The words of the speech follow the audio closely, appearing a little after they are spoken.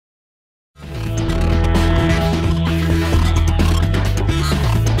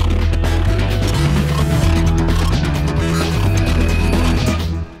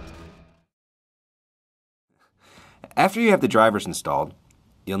After you have the drivers installed,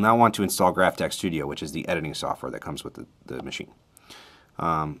 you'll now want to install Graphtec Studio, which is the editing software that comes with the machine.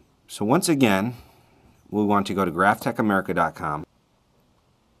 So once again, we'll want to go to graphtecamerica.com.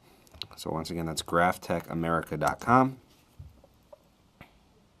 So once again, that's graphtecamerica.com.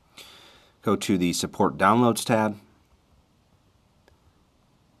 Go to the Support Downloads tab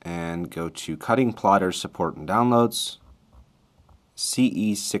and go to Cutting Plotters Support and Downloads,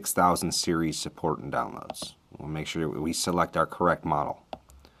 CE 6000 Series Support and Downloads. We'll make sure we select our correct model.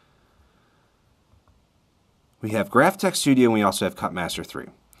 We have Graphtec Studio and we also have Cutmaster 3.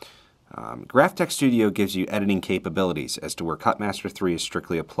 Graphtec Studio gives you editing capabilities, as to where Cutmaster 3 is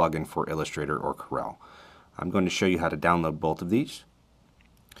strictly a plugin for Illustrator or Corel. I'm going to show you how to download both of these.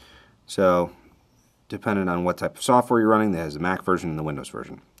 So, depending on what type of software you're running, there's the Mac version and the Windows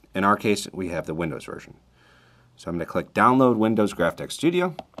version. In our case, we have the Windows version. So I'm going to click Download Windows Graphtec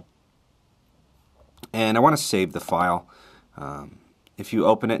Studio. And I want to save the file. If you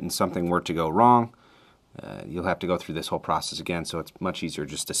open it and something were to go wrong, you'll have to go through this whole process again, so it's much easier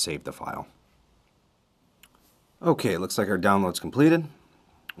just to save the file. Okay, it looks like our download's completed.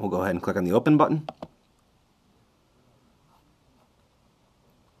 We'll go ahead and click on the Open button.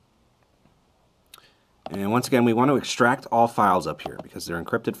 And once again, we want to extract all files up here because they're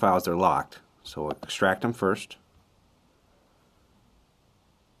encrypted files, they're locked. So we'll extract them first.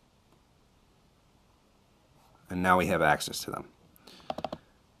 And now we have access to them.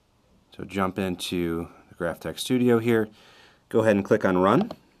 So jump into the Graphtec Studio here. Go ahead and click on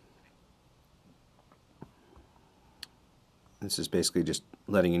Run. This is basically just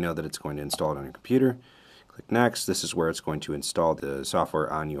letting you know that it's going to install it on your computer. Click Next. This is where it's going to install the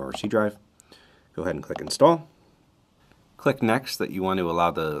software on your C drive. Go ahead and click Install. Click Next that you want to allow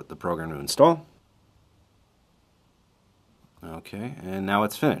the program to install. Okay, and now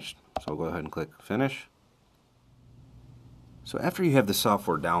it's finished. So we'll go ahead and click Finish. So after you have the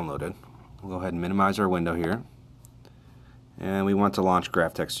software downloaded, we'll go ahead and minimize our window here. And we want to launch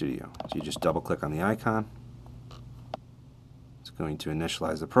Graphtec Studio. So you just double click on the icon. It's going to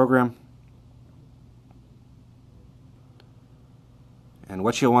initialize the program. And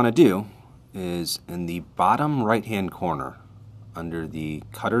what you'll want to do is in the bottom right hand corner under the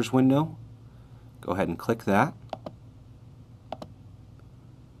Cutters window, go ahead and click that.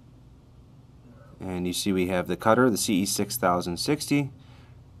 And you see we have the cutter, the CE 6060,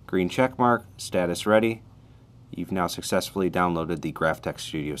 green check mark, status ready. You've now successfully downloaded the Graphtec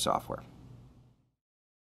Studio software.